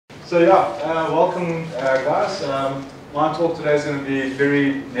So yeah, welcome guys. My talk today is going to be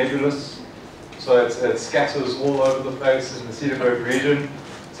very nebulous. So it scatters all over the place in the Cederberg region.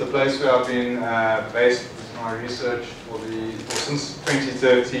 It's a place where I've been based in my research since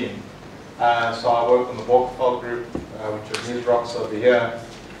 2013. So I work on the Bokkeveld group, which are these rocks over here.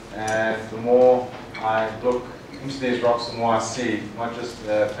 And the more I look into these rocks, the more I see, not just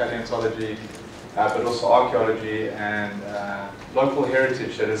paleontology, but also archaeology and local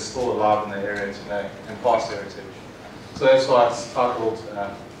heritage that is still alive in the area today, and past heritage. So that's why it's titled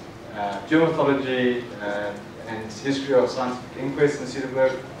Geomorphology and History of Scientific Inquest in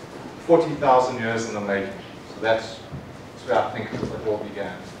Cederberg, 40,000 years in the making. So that's where I think it all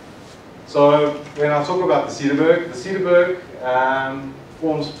began. So when I talk about the Cederberg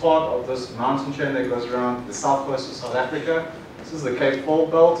forms part of this mountain chain that goes around the south coast of South Africa. This is the Cape Fold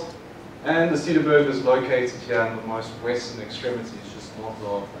Belt. And the Cederberg is located here in the most western extremities, just north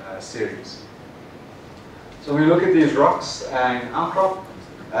of Ceres. So we look at these rocks and outcrop.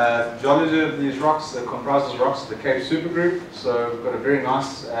 The geology of these rocks comprises rocks of the Cape supergroup. So we've got a very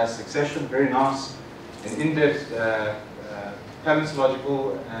nice succession, very nice and in-depth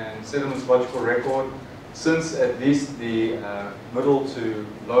paleontological and sedimentological record since at least the middle to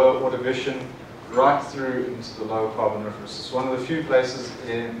lower Ordovician, right through into the lower Carboniferous. It's one of the few places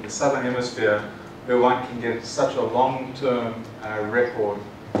in the southern hemisphere where one can get such a long-term record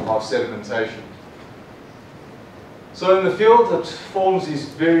of sedimentation. So in the field, it forms these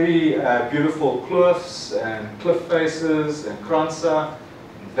very beautiful cliffs and cliff faces and kranza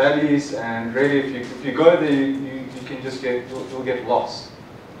and valleys, and really if you go there, you can just you'll get lost.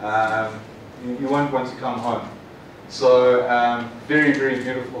 You won't want to come home. So very, very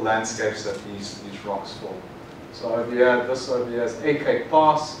beautiful landscapes that these rocks form. So over here, this over here is Cape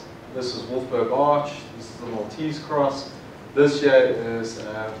Pass. This is Wolfberg Arch. This is the Maltese Cross. This here is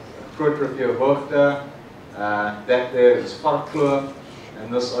Grootrivier Hoogte. That there is Varkkloof.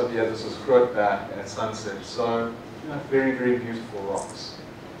 And this over here, this is Grootberg at sunset. So very, very beautiful rocks.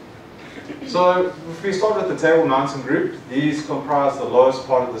 So if we start with the Table Mountain group, these comprise the lowest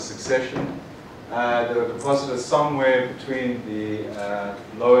part of the succession. They were deposited somewhere between the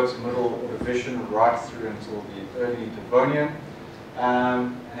lower to middle Ordovician right through until the early Devonian.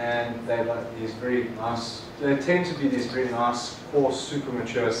 And they like these very nice, they tend to be these very nice, coarse, super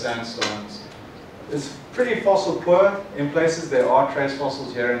mature sandstones. It's pretty fossil poor. In places there are trace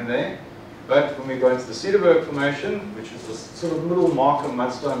fossils here and there. But when we go into the Cederberg Formation, which is this sort of middle marker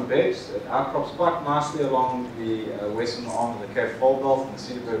mudstone bed, it outcrops quite nicely along the western arm of the Cape Fold Belt in the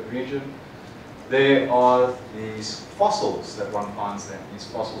Cederberg region. There are these fossils that one finds there. These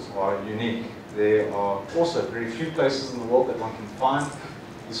fossils are unique. There are also very few places in the world that one can find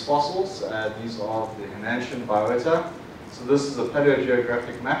these fossils. These are the Hernantian biota. So this is a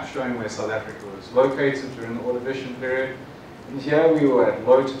paleogeographic map showing where South Africa was located during the Ordovician period. And here we were at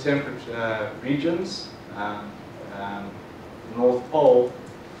low to temperate regions. The North Pole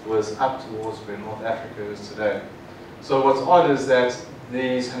was up towards where North Africa is today. So what's odd is that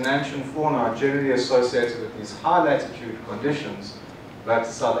these Hernantian fauna are generally associated with these high latitude conditions, but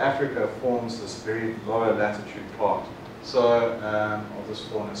South Africa forms this very lower latitude part of this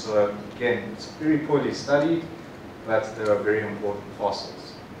fauna. So again, it's very poorly studied, but they are very important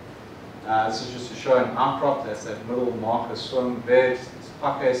fossils. This is just to show an outcrop. That's that middle marker swim bed. These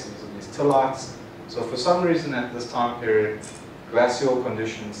pakes, these are these tillites. So for some reason at this time period, glacial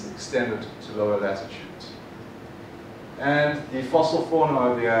conditions extended to lower latitudes. And the fossil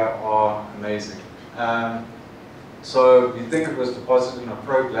fauna over here are amazing. So we think it was deposited in a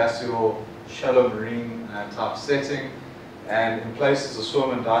pro-glacial, shallow marine type setting. And in places, the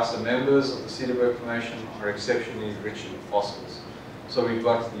swim and dicer members of the Cederberg Formation are exceptionally rich in fossils. So we've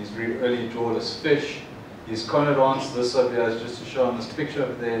got these very early jawless fish, these conodonts. This over here is just to show on this picture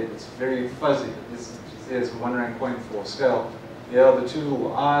over there, it's very fuzzy. There's a 1 rank 0.4 scale. Here are the two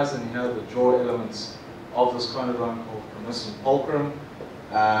little eyes, and here are the jaw elements of this conodont called Promissum pulchrum.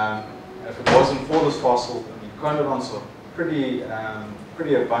 If it wasn't for this fossil, the conodonts are pretty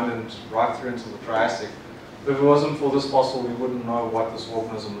abundant right through into the Triassic. But if it wasn't for this fossil, we wouldn't know what this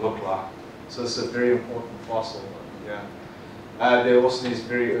organism looked like. So it's a very important fossil. Yeah. There are also these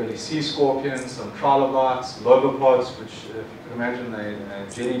very early sea scorpions, some trilobites, lobopods, which, if you can imagine, they're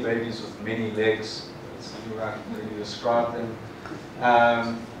jelly babies with many legs. That's the way I can really describe them.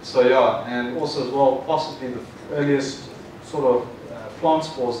 So yeah, and also as well, possibly the earliest sort of plant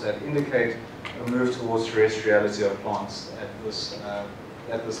spores that indicate a move towards terrestriality of plants at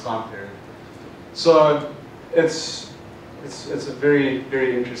this time period. So it's a very,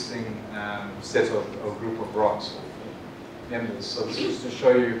 very interesting set of group of rocks. Members. So this is to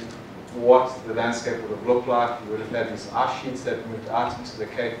show you what the landscape would have looked like. You would have had these ice sheets that moved out into the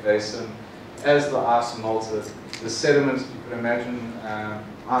Cape Basin. As the ice melted, the sediment, you could imagine,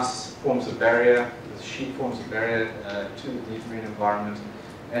 ice forms a barrier, the sheet forms a barrier to the deep marine environment,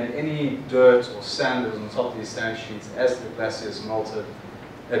 and any dirt or sand that was on top of these sand sheets, as the glaciers melted,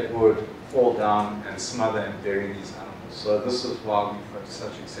 it would fall down and smother and bury these animals. So this is why we've got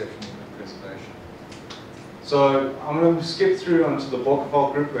such exceptional preservation. So I'm going to skip through onto the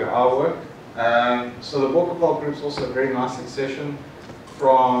Bokkeveld group where I work. So the Bokkeveld group is also a very nice succession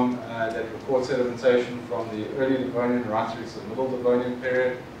from that record sedimentation from the early Devonian right through to the middle Devonian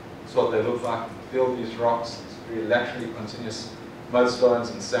period. That's what they look like in the field, these rocks. It's very laterally continuous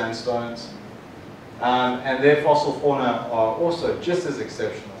mudstones and sandstones. And their fossil fauna are also just as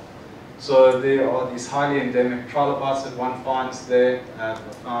exceptional. So there are these highly endemic trilobites that one finds there,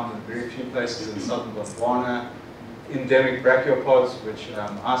 found in very few places in southern Botswana. Endemic brachiopods, which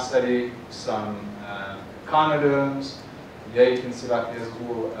I study, some echinoderms. Here you can see like there's a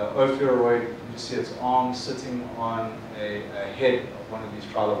little ophiuroid. You see its arm sitting on a head of one of these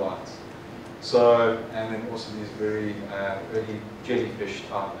trilobites. So, and then also these very early jellyfish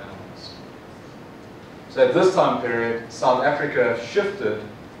type animals. So at this time period, South Africa shifted.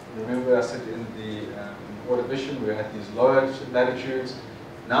 Remember I said in the Ordovician we had these lower latitudes.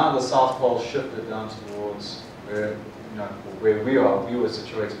 Now the South Pole shifted down towards where, where we are. We were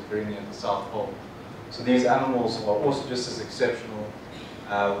situated very near the South Pole. So these animals are also just as exceptional.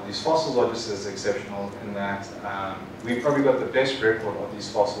 These fossils are just as exceptional in that we've probably got the best record of these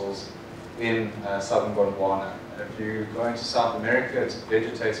fossils in southern Gondwana. If you go into South America, it's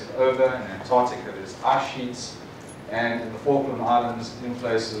vegetated over. In Antarctica, there's ice sheets. And in the Falkland Islands, in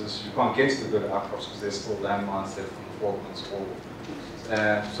places, you can't get to the good outcrops because there's still landmines there from the Falklands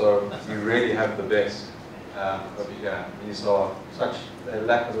War. So you really have the best over here. These are such a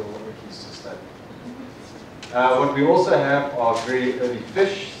lack of little wikis to study. What we also have are very early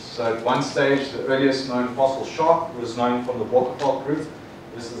fish. So at one stage, the earliest known fossil shark was known from the Bokkeveld group.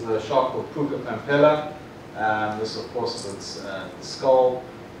 This is a shark called Puka pampella. This, of course, is the skull.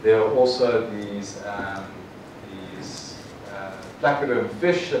 There are also these placoderm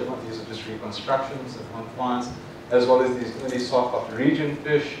fish, these are just reconstructions that one finds, as well as these early sarcopterygian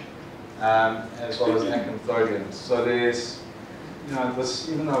fish, as well as acanthodians. So there's, this,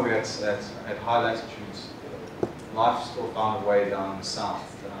 even though we're at high latitudes, life still found a way down south.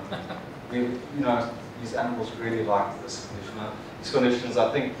 These animals really like this condition. These conditions,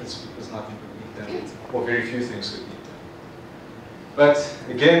 I think, it's because nothing could eat them, or very few things could eat them. But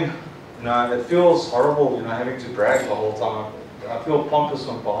again, it feels horrible, having to brag the whole time. I feel pompous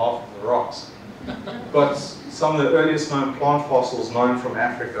on behalf of the rocks. But some of the earliest known plant fossils known from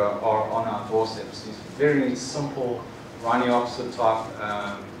Africa are on our doorsteps. These very simple rhiniopsid type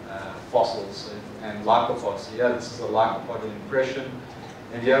fossils and lycopods. So yeah, this is a lycopod impression.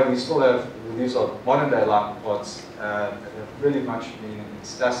 And yeah, we still have, these are modern day lycopods that have really much been in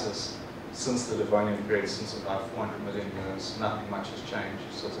stasis since the Devonian period, since about 400 million years. Nothing much has changed.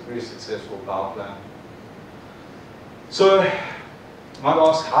 So it's a very successful bioplan. So you might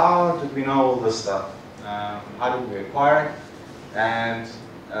ask, how did we know all this stuff? How did we acquire it? And it's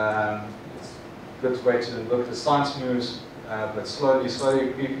a good way to look at science moves, but slowly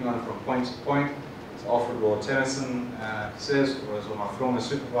creeping on from point to point. As Alfred Lord Tennyson says, or as my former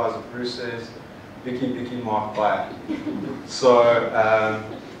supervisor Bruce says, Vicky Mark Bayer. So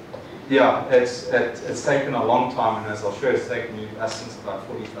yeah, it's taken a long time, and as I'll show you, it's taken us since about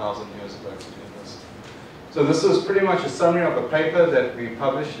 40,000 years ago to do this. So this is pretty much a summary of a paper that we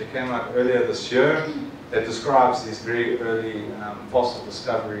published. It came out earlier this year that describes these very early fossil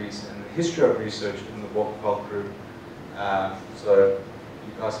discoveries and the history of research in the Bokkeveld group. So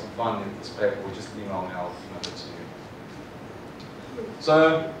you guys can find this paper, or just email me, I'll email it to you.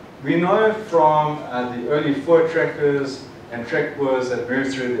 So we know from the early fur trekkers and trekkers that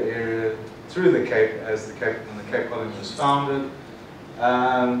moved through the area, through the Cape, when the Cape colony was founded.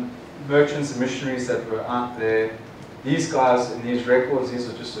 Merchants and missionaries that were out there. These guys in these records, these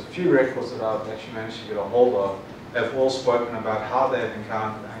are just a few records that I've actually managed to get a hold of, have all spoken about how they've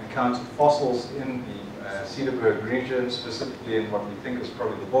encountered fossils in the Cederberg region, specifically in what we think is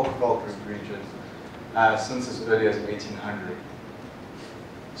probably the Bokkeveld group region, since as early as 1800.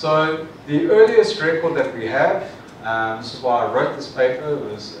 So the earliest record that we have, this is why I wrote this paper,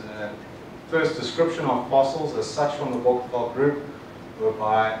 was first description of fossils as such from the Bokkeveld group were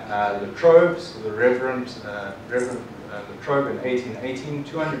by Latrobe, so the Reverend Latrobe in 1818,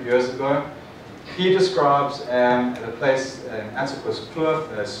 200 years ago. He describes at a place in Atticus Kloof,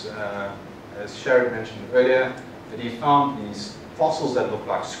 as Sharon mentioned earlier, that he found these fossils that look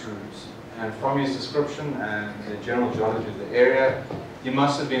like screws. And from his description and the general geology of the area, he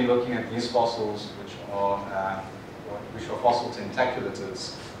must have been looking at these fossils, which are fossil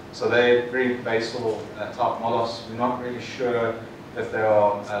tentaculatids. So they're very basal type mollusks. We're not really sure if they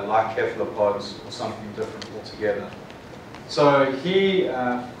are like cephalopods or something different altogether. So he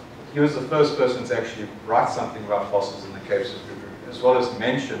was the first person to actually write something about fossils in the Capes of Good Hope, as well as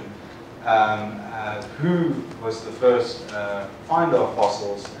mention who was the first finder of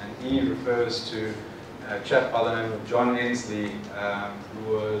fossils, and he refers to a chap by the name of John Ensley,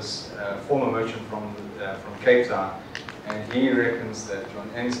 who was a former merchant from Cape Town, and he reckons that John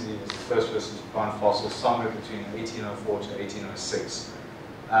Ensley was the first person to find fossils somewhere between 1804 to 1806.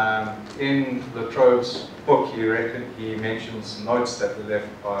 In Latrobe's book, he mentions notes that were left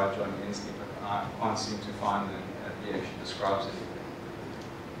by John Ensley, but I can't seem to find them, and he actually describes it.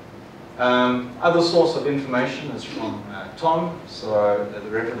 Other source of information is from Tom, so the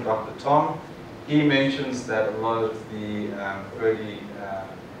Reverend Dr. Tom. He mentions that a lot of the early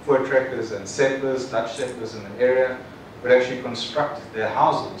fur trekkers and settlers, Dutch settlers in the area, would actually construct their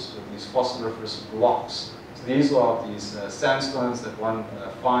houses with these fossiliferous blocks. So these are these sandstones that one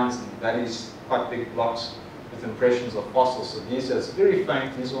finds in valleys, quite big blocks with impressions of fossils. So these are very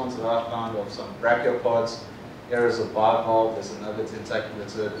faint. These are ones that I found of some brachiopods. Here is a bivalve, there's another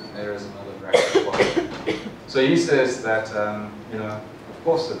tentaculatid, and there is another brachiopod. So he says that, you know, of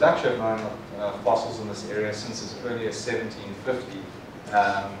course the Dutch have known of fossils in this area since as early as 1750.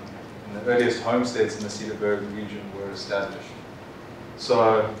 And the earliest homesteads in the Cederberg region were established.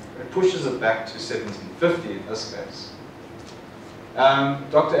 So it pushes it back to 1750 in this case.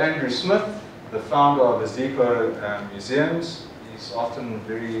 Dr. Andrew Smith, the founder of the Zico museums, he's often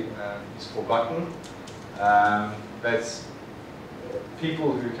he's forgotten. But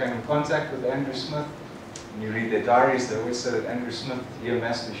people who came in contact with Andrew Smith, when you read their diaries, they always say that Andrew Smith, he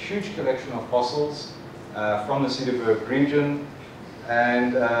amassed a huge collection of fossils from the Cederberg region,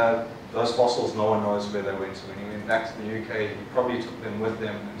 and those fossils, no one knows where they went to. When he went back to the UK, he probably took them with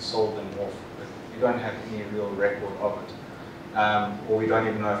them and sold them off, but we don't have any real record of it. Or we don't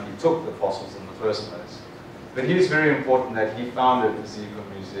even know if he took the fossils in the first place. But he was very important that he founded the Zico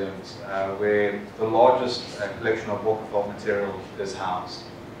Museums, where the largest collection of Bokkeveld material is housed.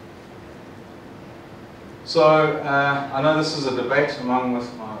 So I know this is a debate among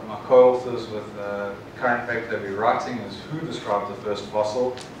my co-authors with the current paper that we're writing, is who described the first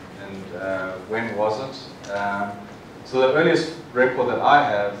fossil and when was it. So the earliest record that I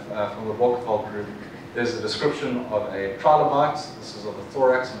have from the Bokkeveld group, there's a description of a trilobite. This is of a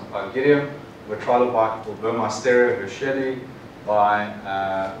thorax and a pygidium, a trilobite called Burmeisteria herscheli by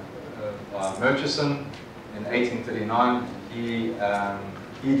Murchison in 1839.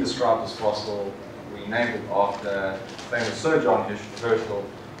 He described this fossil. We named it after famous Sir John Herschel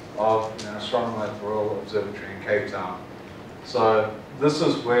of an astronomer at the Royal Observatory in Cape Town. So this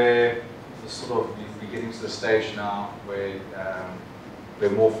is where we're getting to the stage now where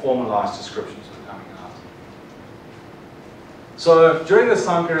more formalized descriptions are coming out. So during this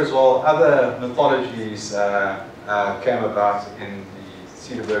time period as well, other mythologies came about in the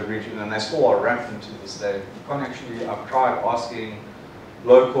Cederberg region, and they still are rampant to this day. You can't actually, I've tried asking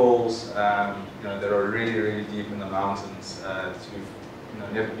locals, that are really, really deep in the mountains,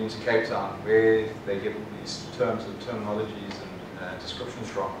 who've never been to Cape Town, where they get all these terms and terminologies and descriptions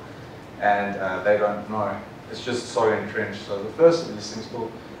from, and they don't know. It's just so entrenched. So the first of these things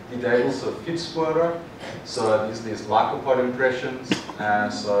called the Devils of Fitzspora. So these lycopod impressions.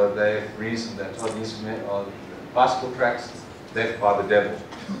 So they reasoned that these are bicycle tracks left by the devil,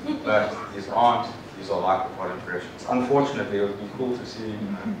 but these aren't. These are lycopod impressions. Unfortunately, it would be cool to see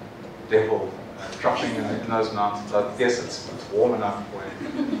devil trucking in those mountains. I guess it's warm enough for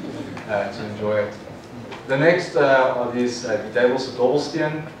you to enjoy it. The next are these the Devils of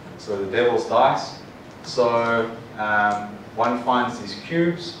Dobbelstein, so the devil's dice. So one finds these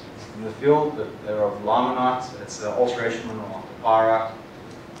cubes in the field, but they're of limonite. It's an alteration of pyrite.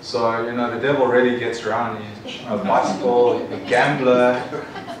 So the devil really gets around. He's a bicycle, a gambler.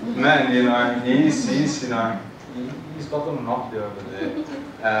 Man, he's got the monopoly over there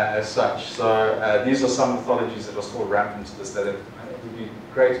as such. So these are some mythologies that are still rampant to this day. It would be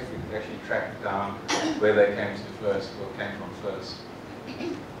great if we could actually track down where they came from first.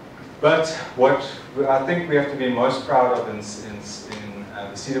 But what I think we have to be most proud of in the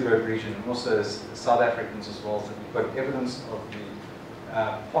Cederberg region, and also as South Africans as well, is that we've got evidence of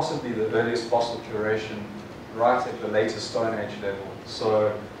possibly the earliest fossil curation right at the latest Stone Age level.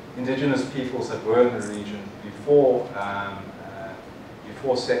 So indigenous peoples that were in the region before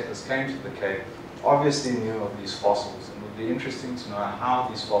settlers came to the Cape obviously knew of these fossils, and it would be interesting to know how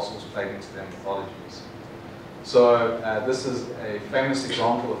these fossils played into their mythologies. So this is a famous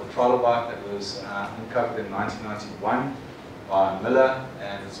example of a trilobite that was uncovered in 1991 by Miller,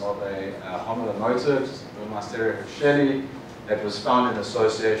 and it's of a homolomoted, Burmeisteria herscheli, that was found in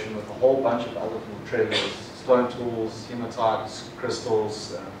association with a whole bunch of other little treasures, stone tools, hematites,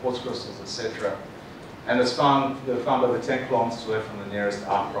 crystals, quartz crystals, etc. And they're found over 10 kilometers away from the nearest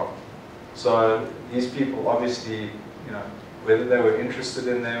outcrop. So these people obviously, whether they were interested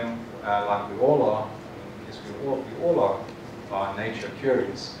in them, like we all are, because we all are by nature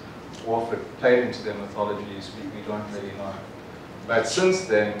curious, or if it played into their mythologies, we don't really know. But since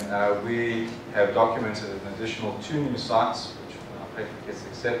then, we have documented an additional 2 new sites, which when our paper gets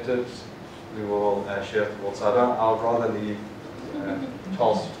accepted, we will share thoughts. I'll rather leave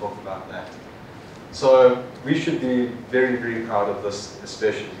Charles to talk about that. So we should be very, very proud of this,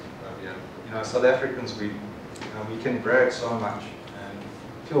 especially. South Africans, we can brag so much and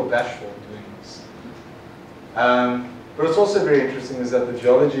feel bashful doing this. But it's also very interesting is that the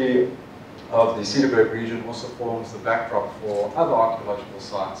geology of the Cederberg region also forms the backdrop for other archaeological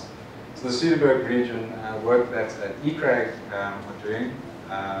sites. So the Cederberg region work that eCrag are doing,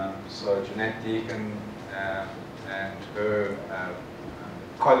 so Jeanette Deacon and her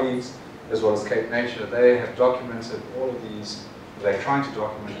colleagues, as well as Cape Nature, they have documented all of these, they're trying to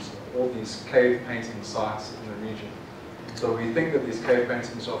document all these cave painting sites in the region. So we think that these cave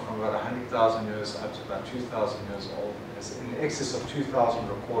paintings are from about 100,000 years up to about 2,000 years old. There's in excess of 2,000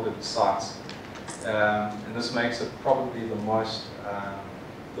 recorded sites. And this makes it probably the most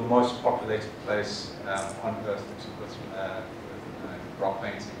populated place on Earth with rock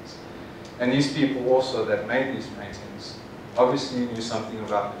paintings. And these people also that made these paintings obviously knew something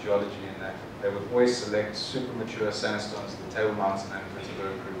about the geology, in that they would always select super mature sandstones, the Table Mountain and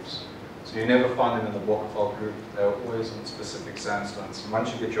Ritterberg groups. So you never find them in the Bokkeveld group. They were always on specific sandstones. And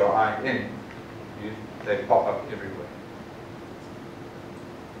once you get your eye in, they pop up everywhere.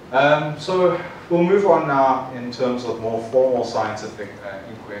 So we'll move on now in terms of more formal scientific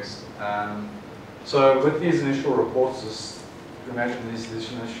inquest. So with these initial reports, just imagine these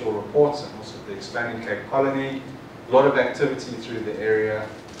initial reports and also the expanding Cape Colony, a lot of activity through the area.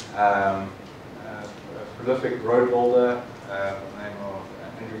 A prolific road builder, by the name of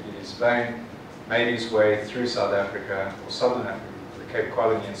Andrew Gillies Bain, made his way through South Africa, or Southern Africa, the Cape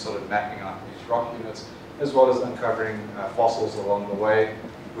Colony, and started mapping out these rock units, as well as uncovering fossils along the way,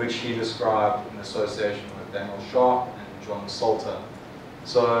 which he described in association with Daniel Sharp and John Salter.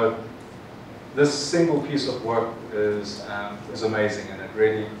 So this single piece of work is amazing, and it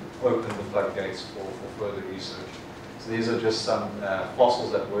really opened the floodgates for further research. So these are just some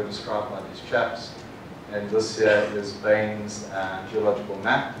fossils that were described by these chaps. And this here is Bain's geological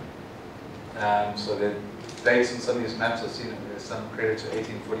map. So the dates on some of these maps, I've seen there's some credit to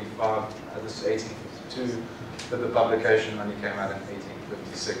 1845, this is 1852, but the publication only came out in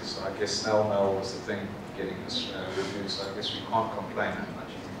 1856. So I guess snail mail was the thing getting this reviewed, so I guess we can't complain that much.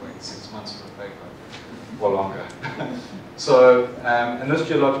 You can wait 6 months for the paper, or longer. So, and this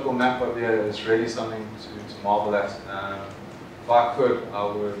geological map over here is really something to marvel at. If I could, I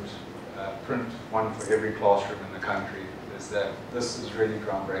would print one for every classroom in the country. This is really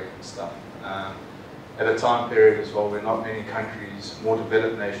groundbreaking stuff. At a time period as well where not many countries, more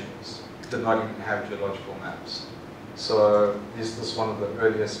developed nations, did not even have geological maps. So this is one of the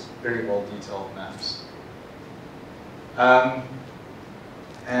earliest, very well detailed maps.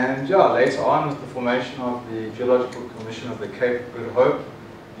 And yeah, later on with the formation of the Geological Commission of the Cape Good Hope,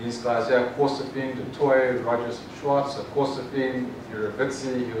 these guys here, Korsefin, De Toy, Rogers, and Schwartz. So Korsefin, if you're a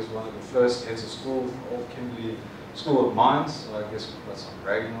Witsi, he was one of the first heads of school, Old Kimberley School of Mines. So I guess we've got some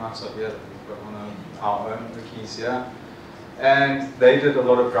bragging rights up here that we've got one of our own wikis here. And they did a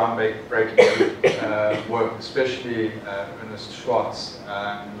lot of groundbreaking work, especially Ernest Schwartz,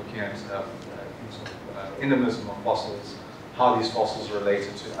 looking at endemism of fossils, how these fossils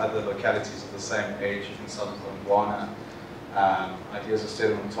related to other localities of the same age in southern Gondwana, ideas of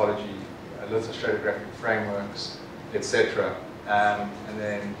sedimentology, lithostratigraphic frameworks, etc. And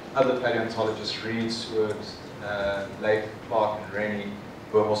then other paleontologists, Reed, Stewart, Lake, Clarke, and Rennie,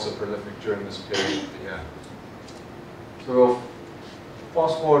 were also prolific during this period of the year. So we'll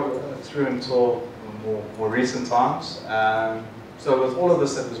fast forward through until more recent times. So with all of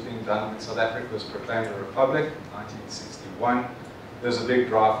this that was being done, South Africa was proclaimed a republic in 1961. There was a big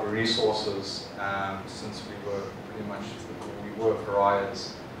drive for resources since we were pretty much, we were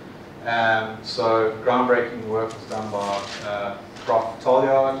pariahs. So groundbreaking work was done by Prof.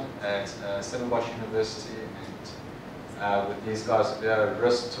 Talliard at Stellenbosch University, and with these guys there,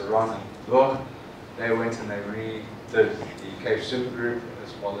 Rist, Teron, and Lur, they went and they did the Cape Supergroup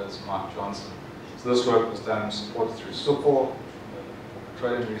as well as Mike Johnson. So this work was done supported through SUPOR,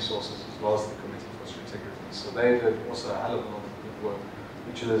 Petroleum Resources, as well as the Committee for Stratigraphy. So they did also a hell of a lot of good work,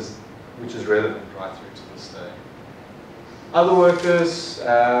 which is relevant right through to this day. Other workers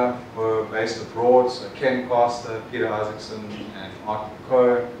were based abroad, so Ken Caster, Peter Isaacson, and Art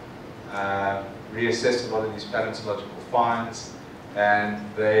Coe reassessed a lot of these paleontological finds, and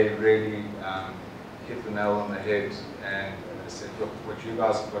they really hit the nail on the head and said, look, what you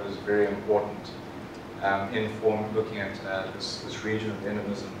guys have got is very important in looking at this region of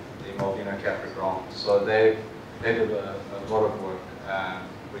endemism, the Malvino-Capra Grant. So they did a lot of work,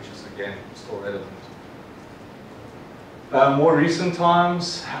 which is again still relevant. More recent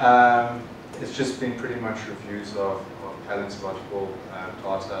times, it's just been pretty much reviews of paleontological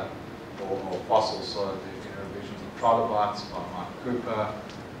data or fossils. So the revisions of trilobites by Mike Cooper,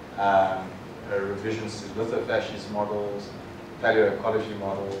 revisions to lithofasces models, paleoecology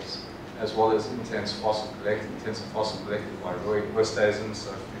models, as well as intensive fossil collected by Roy Westhuizen.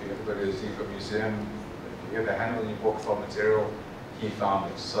 So if you ever go to the Zika Museum, if you ever handle any Bokkeveld material, he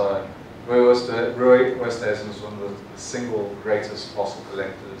found it. So Roy Westhuizen was one of the single greatest fossil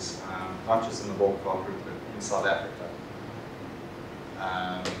collectors, not just in the Bokkeveld group, but in South Africa.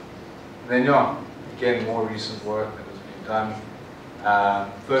 Then, yeah, again, more recent work that has been done.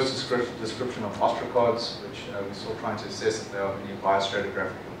 First description of ostracods, which we're still trying to assess if they have any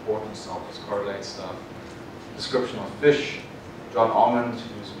biostratigraphic importance, to help us correlate stuff. Description of fish. John Almond,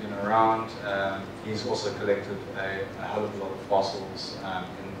 who's been around, he's also collected a hell of a lot of fossils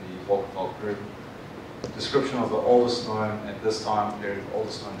in the Bokkeveld group. Description of the oldest known, at this time period,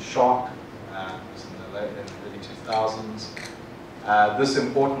 oldest known shark, was in the early 2000s. This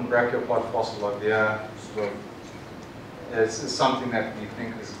important brachiopod fossil over here is something that we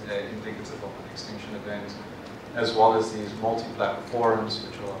think is indicative of an extinction event, as well as these multiplacophorans,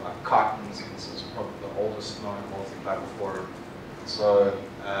 which are like chitons, and this is probably the oldest known multiplacophoran. So,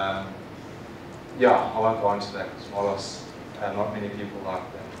 yeah, I won't go into that because not many people like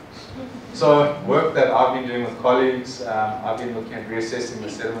them. So, work that I've been doing with colleagues, I've been looking at reassessing the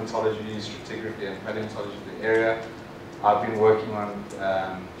sedimentology, stratigraphy, and paleontology of the area. I've been working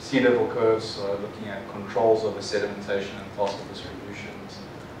on sea level curves, so looking at controls over sedimentation and fossil distributions,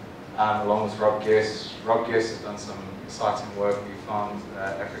 along with Rob Guess. Rob Guess has done some exciting work. We found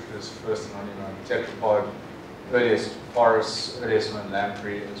Africa's first and only known tetrapod, earliest forests, earliest known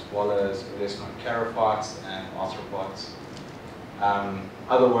lamprey, as well as earliest known charophytes and arthropods.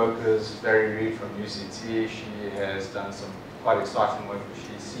 Other workers, Barry Reed from UCT, she has done some quite exciting work where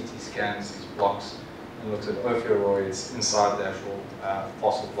she CT scans these blocks and looks at ophiuroids inside the actual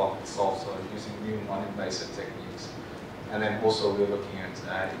fossil block itself, so using new non-invasive techniques. And then also we're looking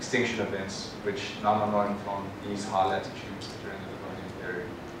at extinction events, which none are known from these high latitudes during the Devonian period.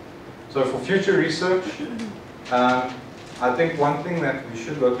 So for future research, I think one thing that we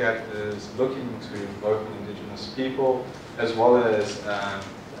should look at is looking into local indigenous people, as well as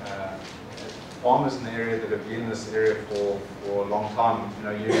farmers in the area that have been in this area for a long time. You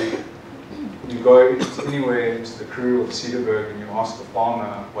know, you go anywhere into the Karoo or the Cedarburg and you ask the farmer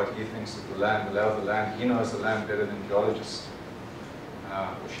what he thinks of the land, the lay of the land. He knows the land better than geologists,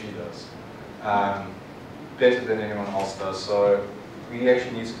 or she does, better than anyone else does. So we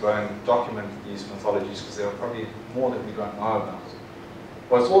actually need to go and document these mythologies because there are probably more that we don't know about.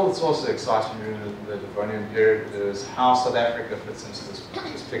 What's also exciting during the Devonian period is how South Africa fits into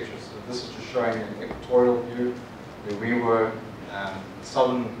this picture. So this is just showing an equatorial view where we were,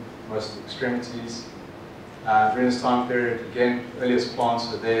 southernmost extremities. During this time period, again, earliest plants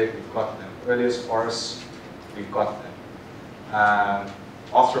were there, we've got them. Earliest forests, we've got them.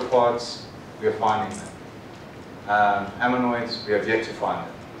 Arthropods, we are finding them. Ammonoids, we have yet to find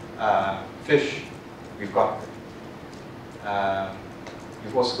them. Fish, we've got them.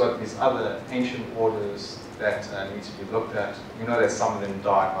 We've also got these other ancient orders that need to be looked at. We know that some of them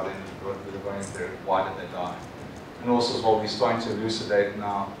died by the end of the Devonian period. Why did they die? And also as well, we're starting to elucidate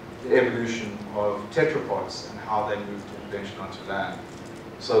now the evolution of tetrapods and how they moved eventually onto land.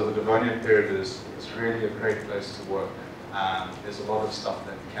 So the Devonian period is really a great place to work. There's a lot of stuff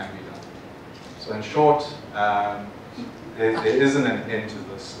that can be done. So in short, there isn't an end to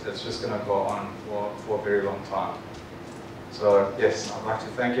this. It's just going to go on for a very long time. So yes, I'd like to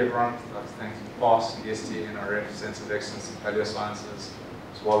thank everyone. I'd like to thank PASS, EST, NRF, Centre of Excellence in Paleosciences,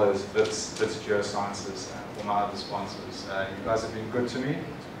 as well as BITS Geosciences, and all my other sponsors. You guys have been good to me,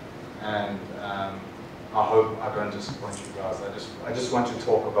 and I hope I don't disappoint you guys. I just want to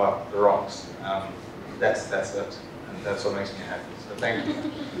talk about the rocks. That's it, and that's what makes me happy. So thank you.